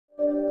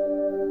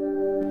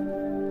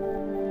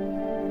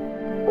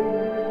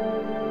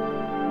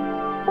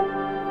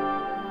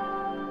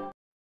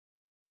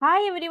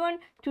Hi everyone,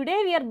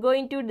 today we are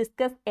going to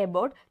discuss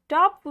about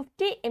top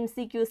 50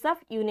 MCQs of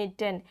Unit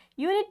 10.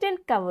 Unit 10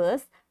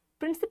 covers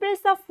principles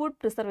of food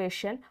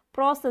preservation,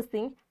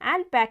 processing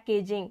and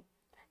packaging.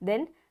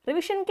 Then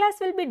revision class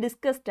will be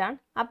discussed on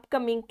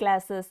upcoming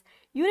classes.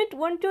 Unit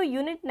 1 to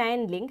Unit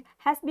 9 link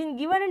has been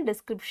given in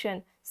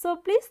description. So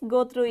please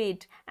go through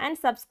it and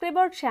subscribe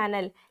our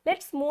channel.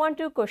 Let's move on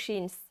to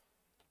questions.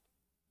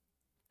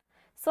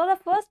 So the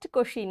first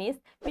question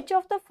is, which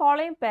of the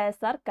following pairs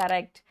are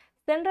correct?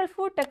 Central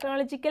Food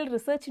Technological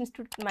Research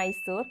Institute,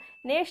 Mysore;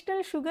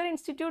 National Sugar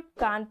Institute,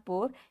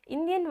 Kanpur;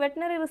 Indian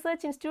Veterinary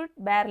Research Institute,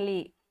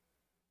 Barely.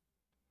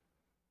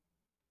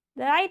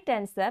 The right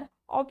answer,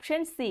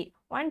 option C,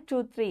 1,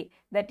 2, 3.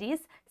 That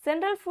is,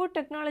 Central Food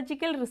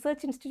Technological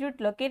Research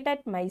Institute located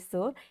at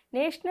Mysore;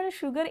 National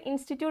Sugar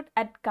Institute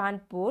at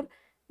Kanpur;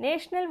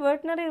 National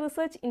Veterinary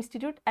Research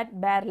Institute at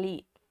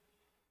Barely.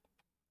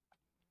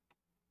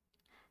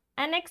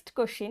 And next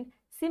question,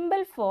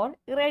 symbol for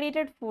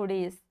irradiated food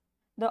is?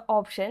 The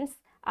options,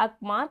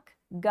 Akmark,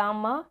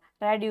 Gamma,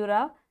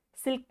 Radura,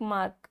 Silk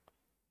mark.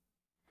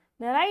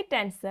 The right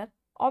answer,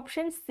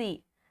 option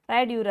C,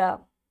 Radura.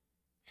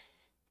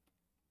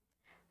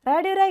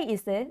 Radura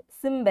is a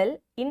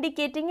symbol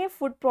indicating a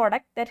food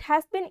product that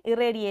has been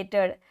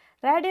irradiated.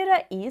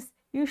 Radura is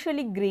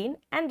usually green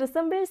and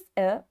resembles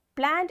a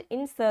plant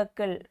in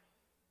circle.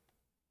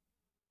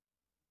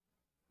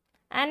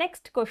 And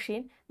next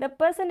question, the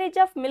percentage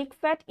of milk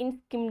fat in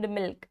skimmed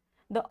milk.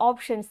 The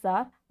options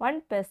are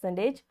 1%,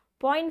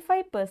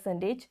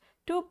 0.5%,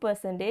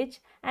 2%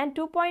 and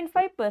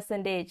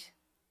 2.5%.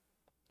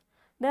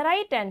 The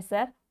right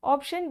answer,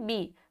 option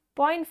B,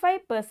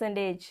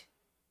 0.5%.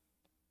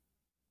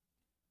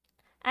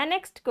 And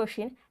next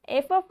question,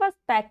 FFS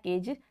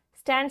package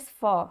stands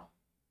for?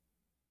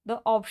 The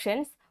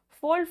options,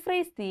 fold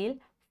free seal,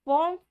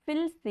 foam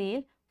fill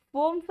seal,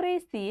 foam free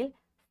seal,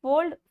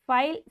 fold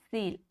file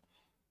seal.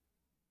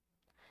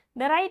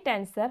 The right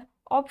answer,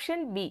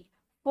 option B,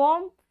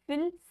 foam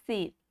fill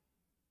seal.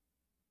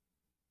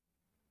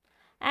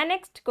 And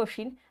next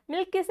question,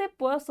 milk is a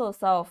poor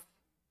source of?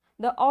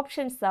 The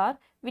options are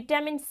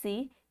vitamin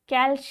C,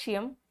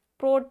 calcium,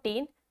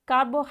 protein,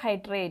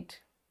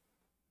 carbohydrate.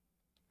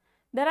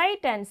 The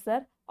right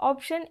answer,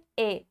 option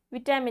A,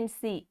 vitamin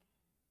C.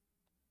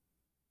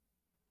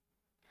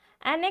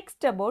 And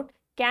next about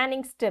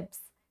canning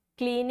steps: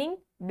 cleaning,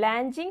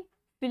 blanching,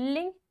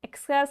 filling,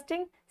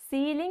 exhausting,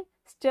 sealing,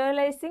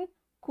 sterilizing,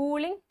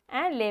 cooling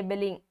and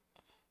labeling.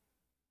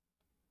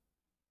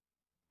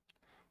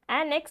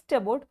 And next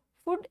about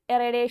food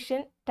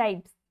irradiation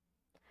types: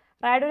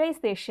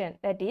 radiolization,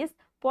 that is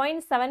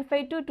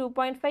 0.75 to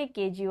 2.5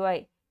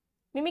 kGy,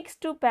 mimics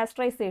to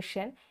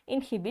pasteurization,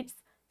 inhibits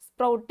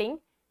sprouting,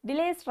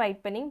 delays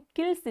ripening,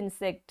 kills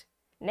insect.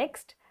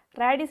 Next,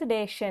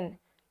 radicidation,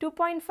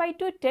 2.5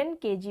 to 10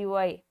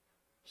 kGy,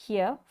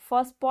 here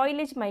for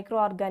spoilage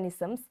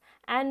microorganisms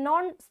and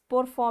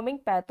non-spore forming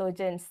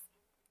pathogens.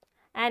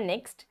 And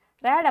next,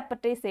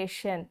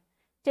 radapatization,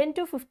 10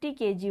 to 50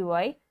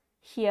 kGy,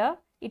 here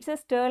it's a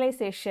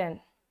sterilization.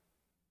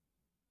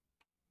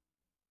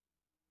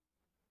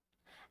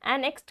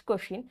 And next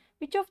question,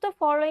 which of the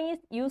following is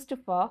used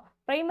for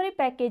primary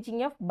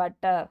packaging of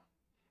butter?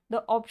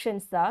 The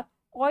options are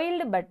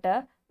oiled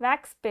butter,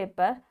 wax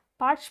paper,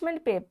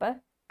 parchment paper,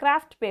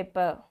 kraft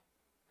paper.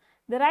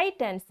 The right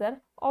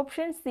answer,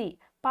 option C,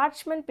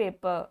 parchment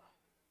paper.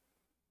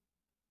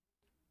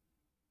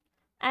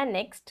 And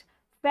next,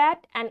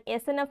 fat and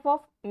SNF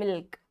of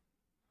milk.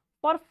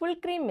 For full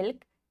cream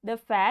milk, the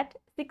fat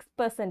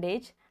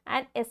 6%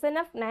 and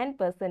SNF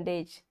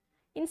 9%.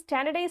 In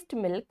standardized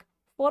milk,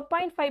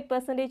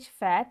 4.5%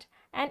 fat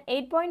and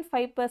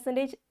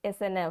 8.5%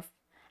 SNF.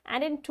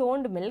 And in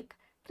toned milk,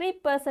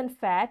 3%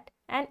 fat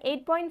and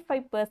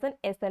 8.5%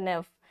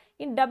 SNF.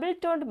 In double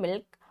toned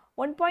milk,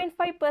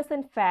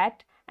 1.5%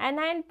 fat and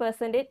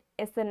 9%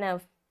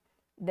 SNF.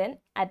 Then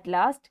at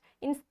last,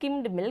 in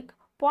skimmed milk,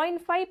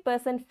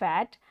 0.5%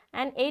 fat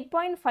and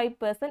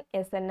 8.5%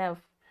 SNF.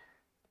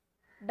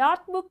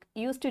 Dark book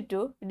used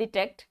to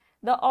detect.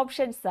 The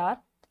options are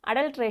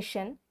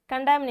adulteration,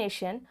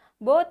 contamination,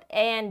 both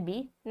A and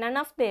B, none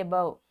of the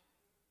above.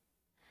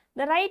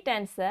 The right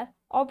answer,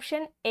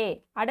 option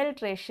A,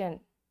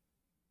 adulteration.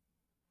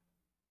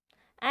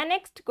 And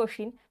next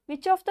question,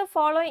 which of the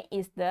following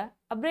is the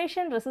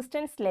abrasion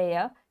resistance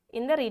layer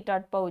in the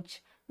retort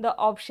pouch? The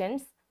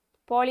options,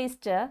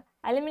 polyester,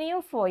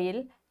 aluminium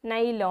foil,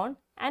 nylon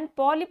and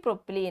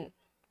polypropylene.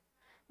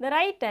 The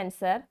right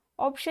answer,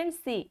 option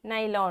C,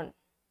 nylon.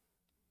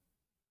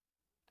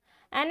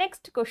 And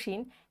next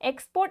question,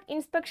 Export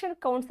Inspection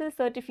Council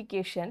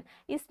certification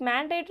is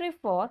mandatory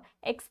for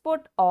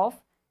export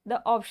of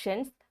the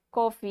options,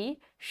 coffee,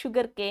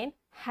 sugarcane,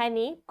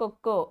 honey,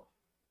 cocoa.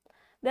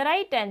 The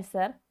right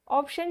answer,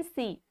 option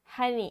C,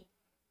 honey.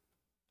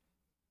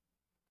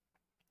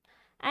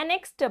 And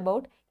next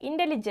about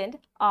intelligent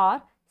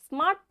or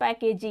smart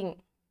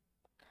packaging.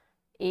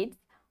 It's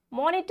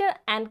monitor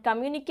and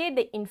communicate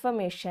the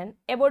information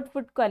about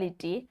food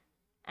quality,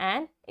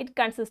 and it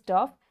consists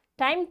of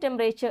time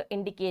temperature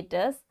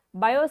indicators,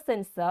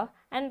 biosensor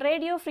and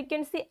radio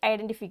frequency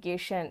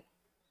identification.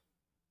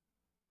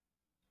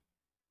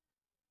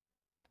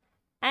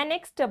 And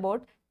next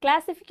about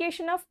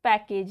classification of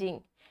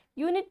packaging.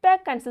 Unit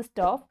pack consists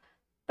of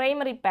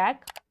primary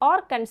pack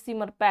or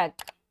consumer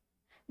pack,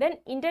 then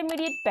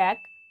intermediate pack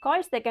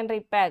called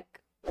secondary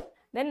pack,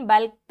 then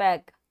bulk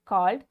pack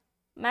called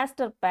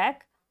master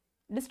pack,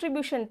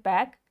 distribution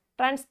pack,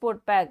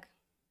 transport pack.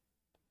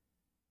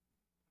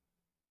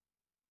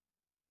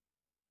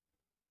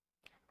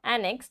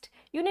 And next,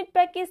 unit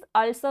pack is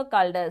also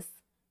called as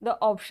the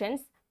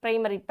options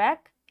primary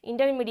pack,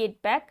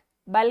 intermediate pack,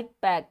 bulk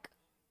pack.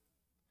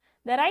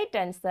 The right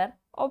answer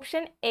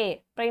option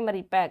A,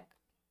 primary pack.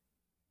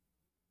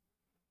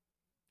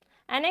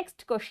 And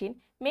next question,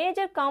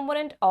 major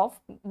component of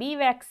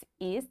beeswax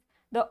is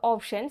the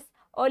options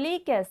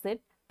oleic acid,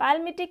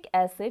 palmitic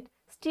acid,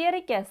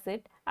 stearic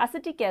acid,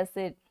 acetic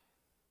acid.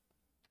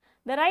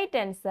 The right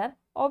answer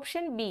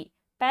option B,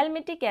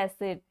 palmitic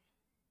acid.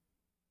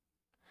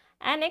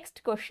 And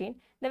next question,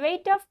 the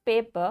weight of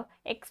paper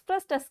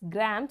expressed as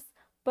grams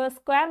per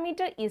square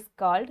meter is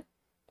called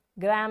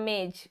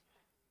grammage.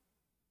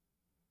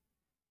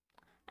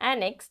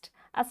 And next,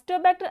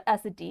 Acetobacter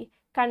aceti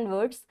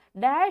converts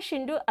dash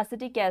into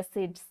acetic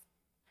acids.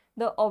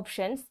 The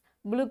options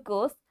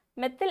glucose,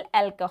 methyl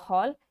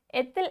alcohol,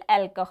 ethyl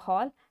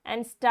alcohol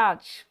and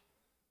starch.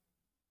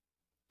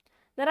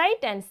 The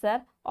right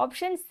answer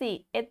option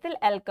C, ethyl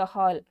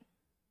alcohol.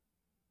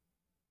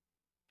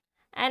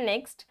 And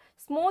next,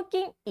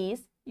 smoking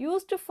is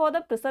used for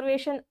the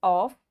preservation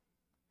of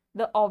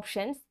the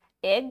options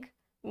egg,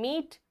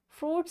 meat,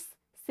 fruits,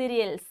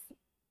 cereals.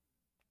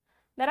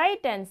 The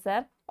right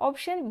answer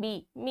option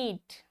B,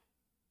 meat.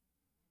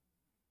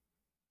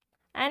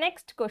 And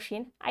next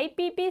question,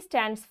 IPP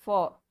stands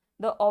for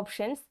the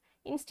options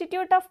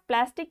Institute of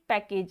Plastic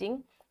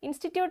Packaging,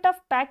 Institute of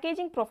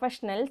Packaging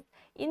Professionals,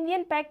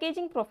 Indian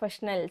Packaging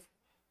Professionals.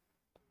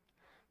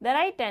 The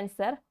right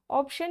answer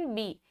option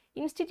B,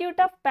 Institute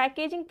of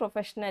Packaging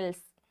Professionals.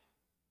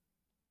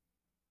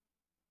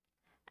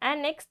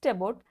 And next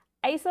about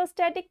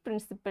isostatic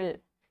principle.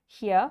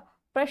 Here,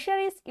 pressure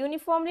is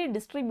uniformly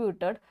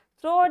distributed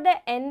throughout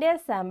the entire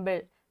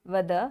sample,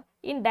 whether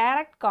in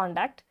direct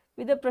contact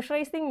with the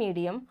pressurizing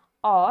medium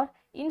or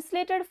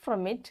insulated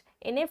from it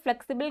in a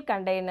flexible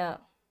container.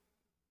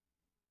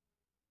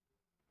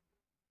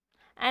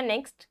 And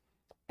next,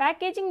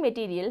 packaging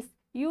materials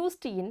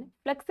used in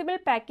flexible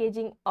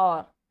packaging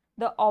are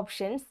the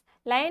options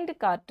lined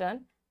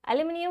carton,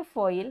 aluminum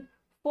foil,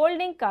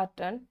 folding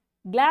carton,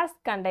 glass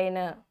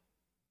container.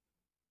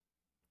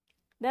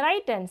 The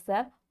right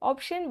answer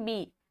option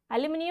B,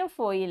 aluminum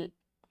foil.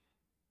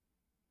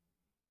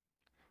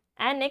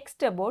 And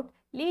next about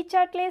Le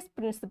Chatelier's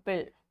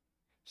principle.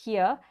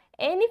 Here,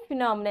 any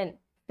phenomenon,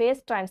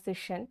 phase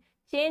transition,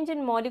 change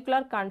in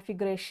molecular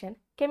configuration,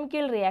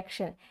 chemical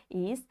reaction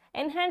is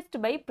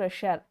enhanced by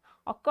pressure.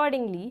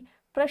 Accordingly,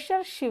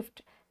 pressure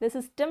shifts the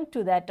system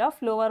to that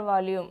of lower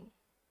volume.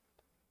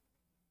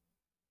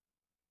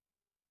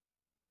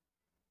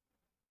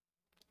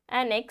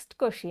 And next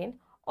question,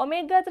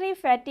 omega-3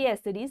 fatty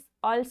acid is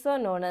also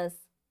known as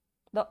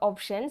the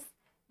options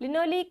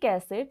linoleic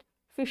acid,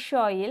 fish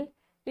oil,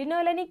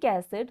 linolenic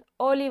acid,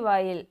 olive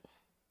oil.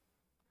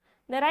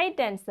 The right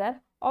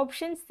answer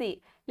option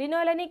C,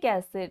 linolenic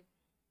acid.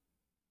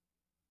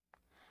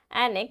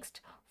 And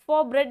next,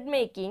 for bread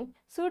making,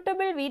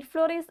 suitable wheat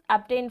flour is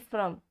obtained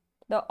from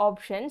the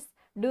options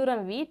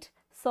durum wheat,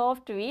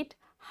 soft wheat,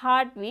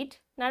 hard wheat,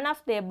 none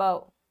of the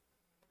above.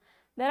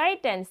 The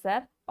right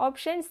answer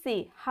option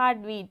C,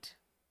 hard wheat.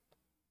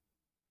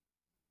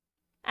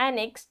 And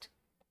next,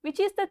 which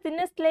is the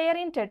thinnest layer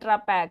in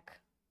Tetrapak?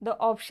 The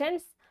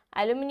options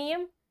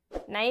aluminium,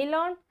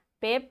 nylon,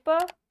 paper,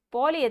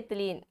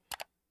 polyethylene.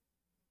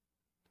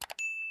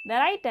 The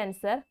right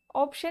answer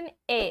option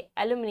A,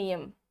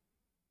 aluminium.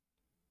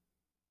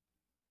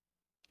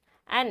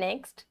 And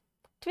next,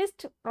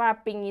 twist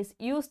wrapping is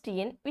used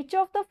in which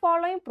of the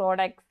following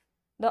products?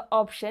 The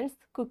options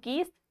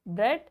cookies,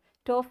 bread,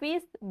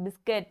 toffees,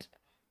 biscuit.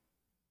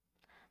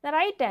 The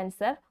right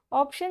answer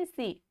option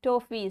C,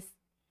 toffees.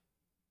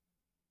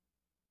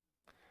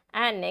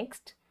 And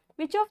next,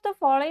 which of the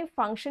following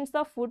functions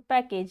of food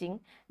packaging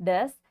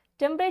does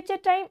temperature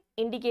time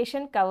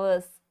indication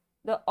covers?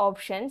 The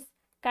options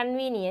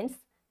convenience,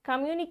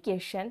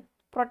 communication,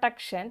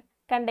 protection,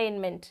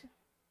 containment.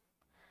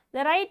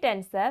 The right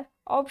answer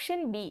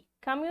option B,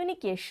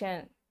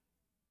 communication.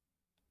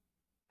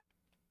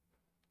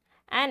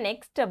 And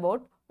next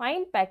about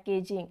wine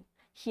packaging.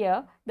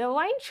 Here, the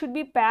wine should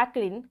be packed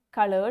in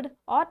colored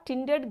or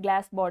tinted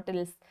glass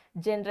bottles,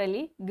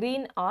 generally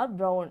green or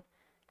brown.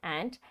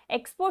 And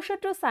exposure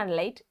to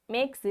sunlight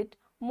makes it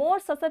more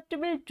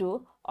susceptible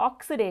to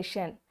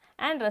oxidation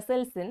and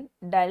results in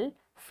dull,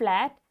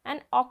 flat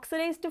and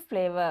oxidized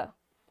flavor.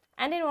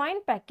 And in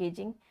wine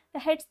packaging, the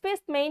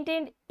headspace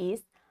maintained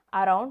is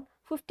around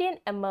 15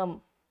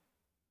 mm.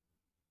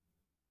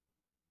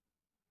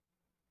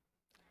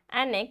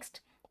 And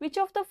next, which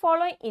of the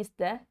following is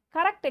the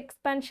correct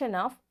expansion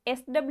of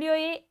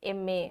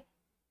SWAMA?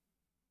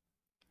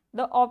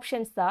 The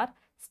options are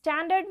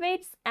Standard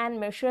Weights and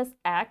Measures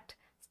Act,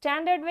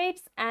 Standard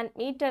Weights and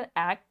Meter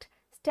Act,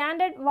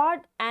 Standard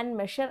Watt and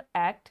Measure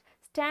Act,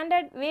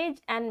 Standard Wage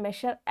and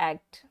Measure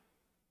Act.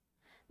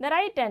 The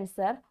right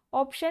answer,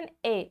 option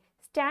A,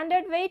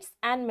 Standard Weights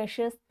and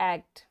Measures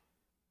Act.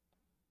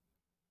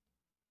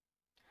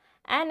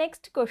 And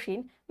next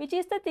question, which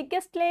is the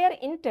thickest layer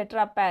in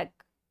Tetrapak?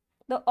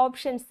 The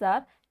options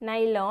are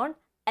nylon,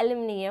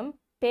 aluminum,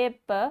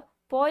 paper,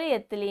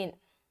 polyethylene.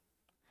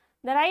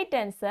 The right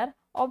answer,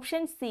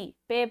 option C,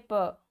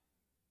 paper.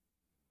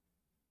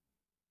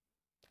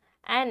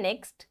 And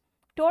next,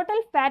 total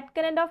fat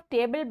content of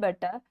table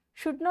butter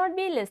should not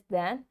be less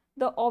than,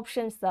 the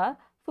options are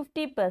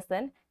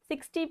 50%,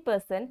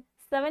 60%,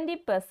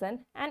 70%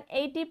 and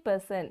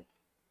 80%.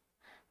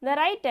 The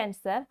right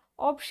answer,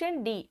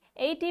 option D,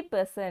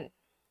 80%.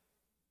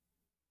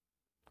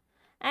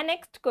 And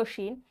next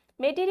question,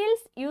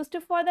 materials used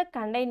for the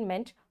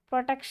containment,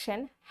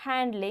 protection,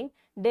 handling,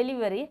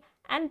 delivery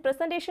and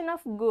presentation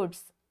of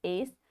goods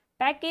is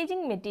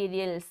packaging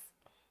materials.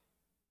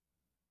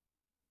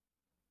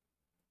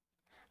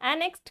 And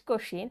next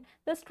question,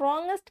 the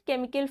strongest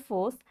chemical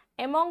force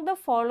among the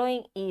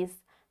following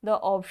is, the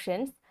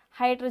options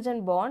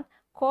hydrogen bond,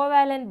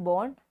 covalent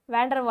bond,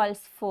 van der Waals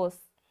force.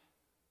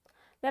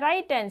 The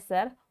right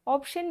answer,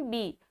 option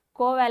B,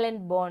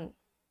 covalent bond.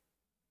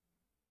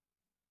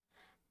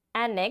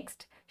 And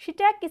next,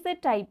 shiitake is a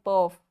type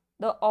of,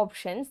 the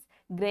options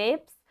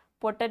grapes,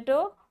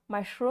 potato,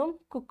 mushroom,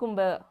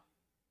 cucumber.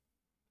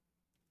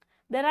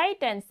 The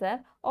right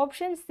answer,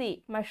 option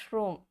C,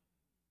 mushroom.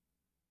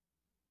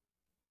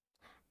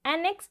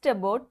 And next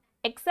about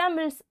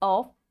examples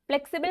of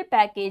flexible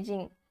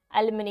packaging,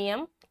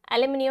 aluminium,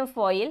 aluminium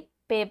foil,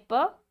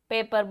 paper,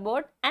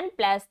 paperboard and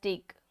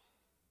plastic.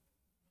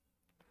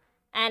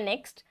 And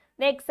next,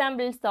 the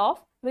examples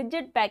of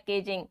rigid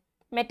packaging,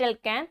 metal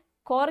can,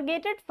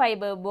 corrugated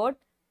fiber board,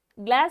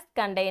 glass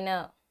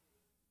container.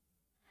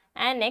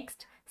 And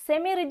next,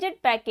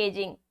 semi-rigid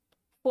packaging,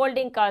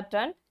 folding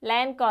carton,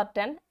 line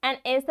carton and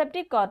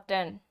aseptic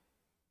carton.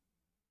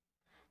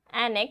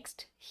 And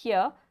next,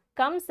 here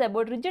comes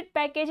about rigid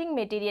packaging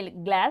material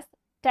glass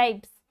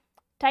types.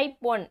 Type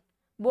 1,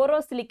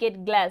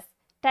 borosilicate glass.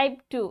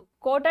 Type 2,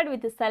 coated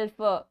with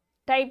sulfur.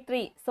 Type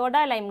 3,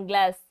 soda lime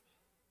glass.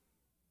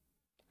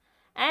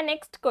 And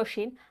next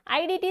question,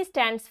 IDT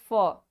stands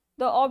for,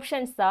 the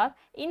options are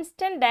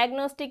instant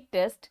diagnostic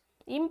test,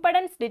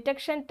 impedance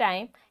detection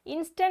time,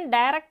 instant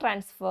direct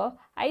transfer,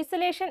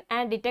 isolation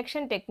and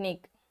detection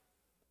technique.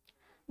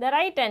 The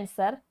right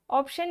answer,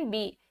 option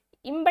B,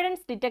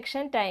 impedance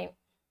detection time.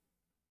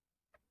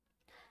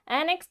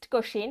 And next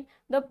question,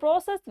 the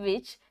process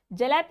which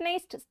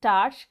gelatinized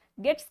starch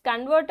gets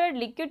converted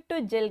liquid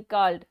to gel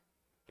called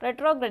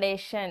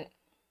retrogradation.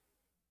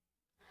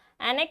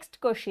 And next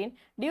question,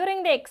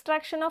 during the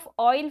extraction of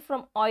oil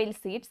from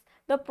oilseeds,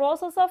 the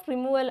process of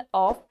removal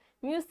of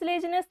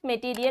mucilaginous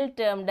material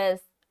termed as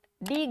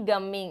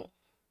degumming.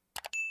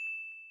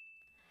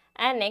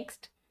 And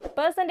next,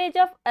 percentage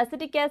of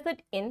acetic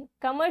acid in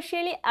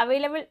commercially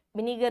available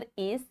vinegar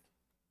is,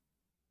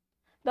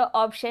 the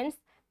options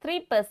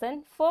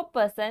 3%,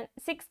 4%,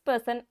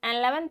 6%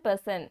 and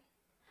 11%.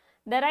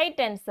 The right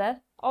answer,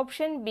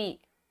 option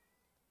B,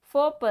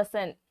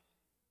 4%.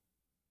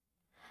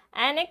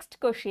 And next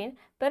question,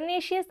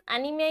 pernicious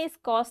anemia is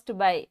caused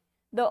by,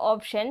 the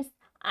options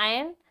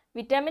iron,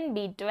 vitamin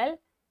B12,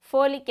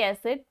 folic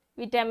acid,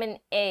 vitamin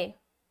A.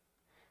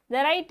 The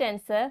right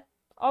answer,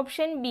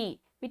 option B,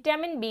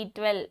 vitamin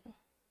B12.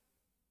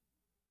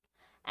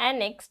 And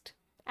next,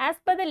 as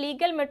per the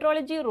legal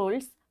metrology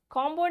rules,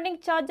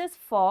 compounding charges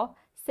for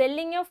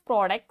selling of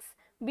products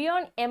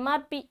beyond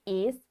MRP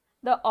is,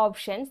 the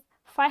options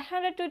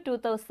 500 to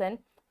 2000,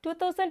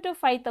 2000 to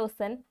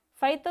 5000,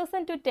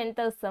 5000 to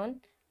 10,000,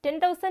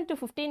 10,000 to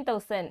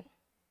 15,000.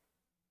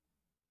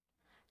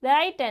 The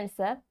right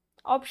answer,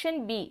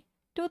 option B,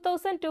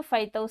 2,000 to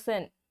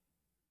 5,000.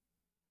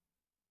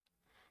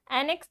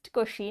 And next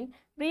question,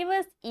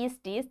 reverse yeast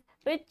is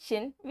rich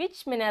in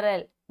which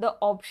mineral? The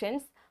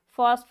options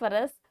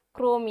phosphorus,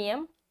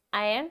 chromium,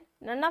 iron,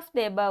 none of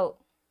the above.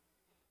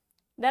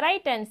 The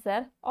right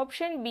answer,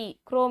 option B,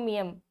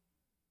 chromium.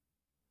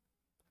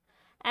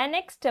 And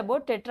next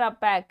about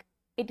Tetrapak,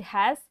 it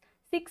has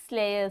 6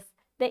 layers.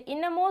 The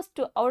innermost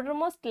to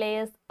outermost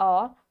layers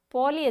are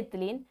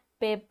polyethylene,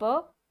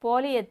 paper,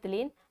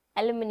 polyethylene,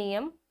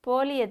 aluminum,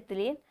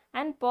 polyethylene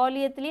and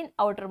polyethylene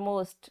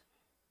outermost.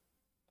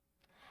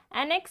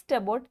 And next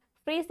about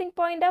freezing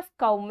point of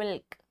cow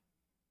milk.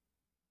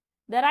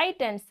 The right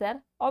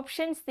answer,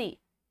 option C,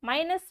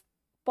 minus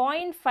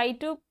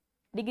 0.52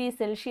 degrees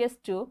Celsius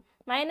to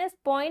minus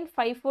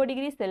 0.54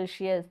 degrees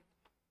Celsius.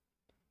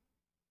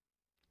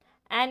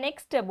 And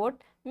next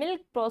about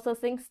milk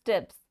processing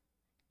steps,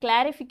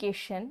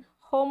 clarification,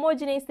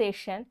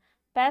 homogenization,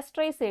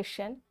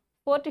 pasteurization,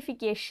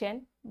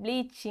 fortification,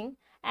 bleaching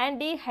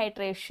and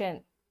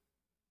dehydration.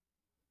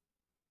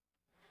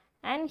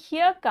 And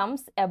here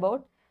comes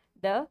about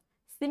the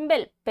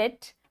symbol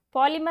PET,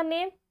 polymer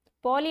name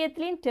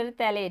polyethylene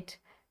terephthalate.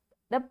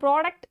 The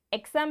product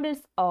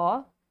examples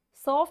are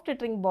soft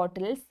drink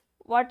bottles,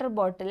 water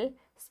bottle,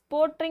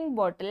 sport drink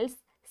bottles,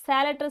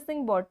 salad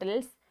dressing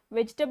bottles,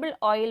 vegetable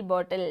oil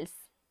bottles.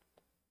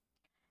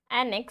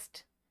 And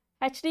next,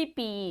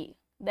 HDPE,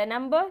 the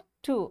number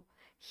 2.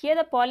 Here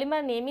the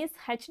polymer name is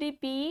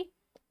HDPE,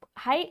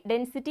 high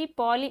density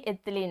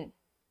polyethylene.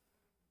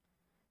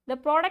 The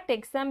product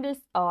examples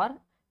are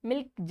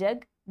milk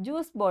jug,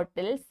 juice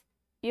bottles,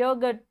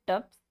 yogurt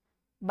tubs,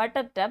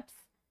 butter tubs,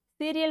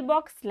 cereal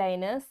box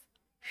liners,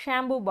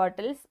 shampoo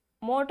bottles,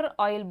 motor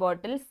oil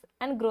bottles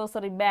and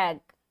grocery bag.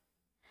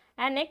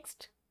 And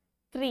next,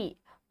 3.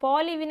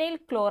 Polyvinyl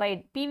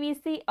chloride,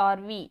 PVC or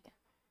V.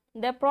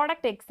 The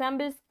product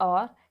examples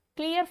are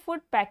clear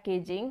food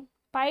packaging,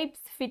 pipes,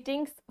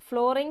 fittings,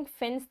 flooring,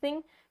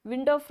 fencing,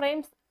 window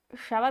frames,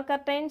 shower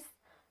curtains,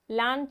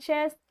 lawn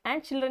chairs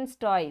and children's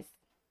toys.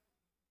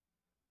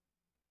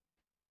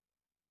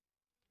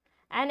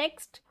 And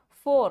next,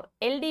 4.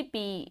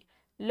 LDPE,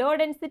 low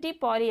density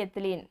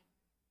polyethylene.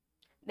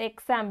 The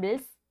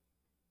examples,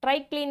 dry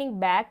cleaning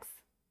bags,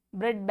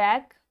 bread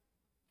bag,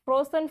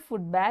 frozen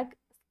food bag,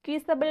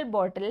 squeezable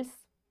bottles,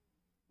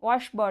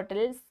 wash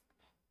bottles,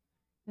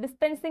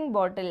 dispensing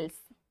bottles.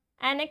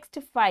 And next,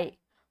 5.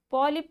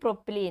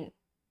 Polypropylene.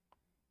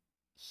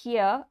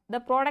 Here the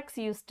products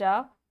used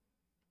are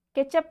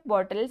ketchup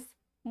bottles,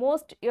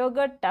 most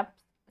yogurt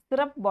tubs,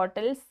 syrup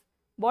bottles,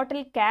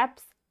 bottle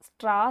caps,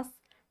 straws,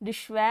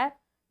 dishware,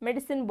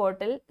 medicine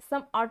bottle,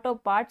 some auto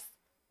parts,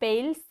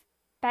 pails,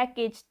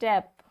 package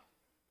tap.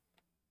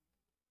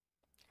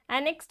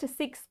 And next,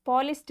 6.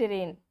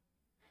 Polystyrene.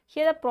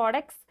 Here the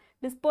products,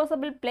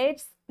 disposable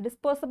plates,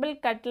 disposable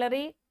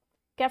cutlery,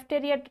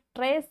 cafeteria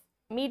trays,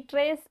 meat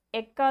trays,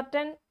 egg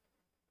carton,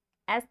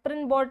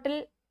 aspirin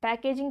bottle,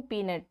 packaging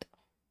peanut.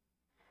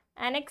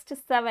 And next,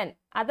 7.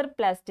 Other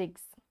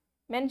plastics,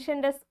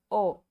 mentioned as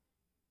O.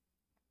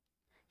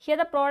 Here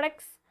the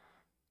products,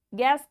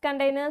 gas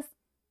containers,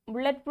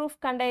 bulletproof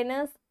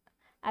containers,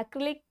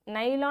 acrylic,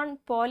 nylon,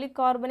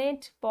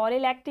 polycarbonate,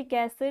 polylactic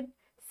acid,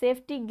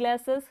 safety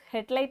glasses,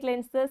 headlight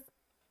lenses,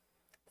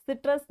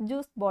 citrus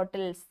juice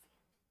bottles.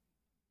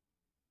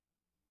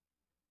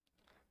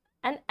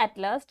 And at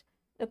last,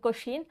 the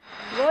question,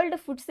 World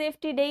Food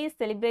Safety Day is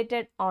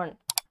celebrated on.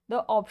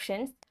 The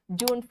options,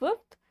 June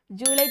 5th,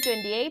 July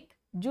 28th,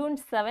 June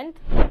 7th,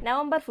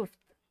 November 5th.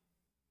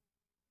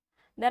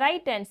 The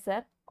right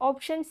answer,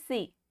 option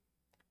C,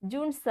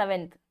 June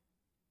 7th.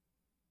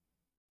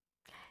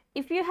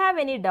 If you have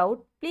any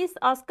doubt, please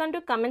ask on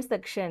to comment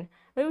section.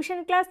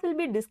 Revision class will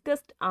be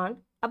discussed on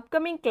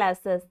upcoming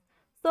classes.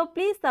 So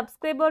please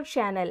subscribe our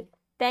channel.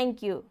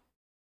 Thank you.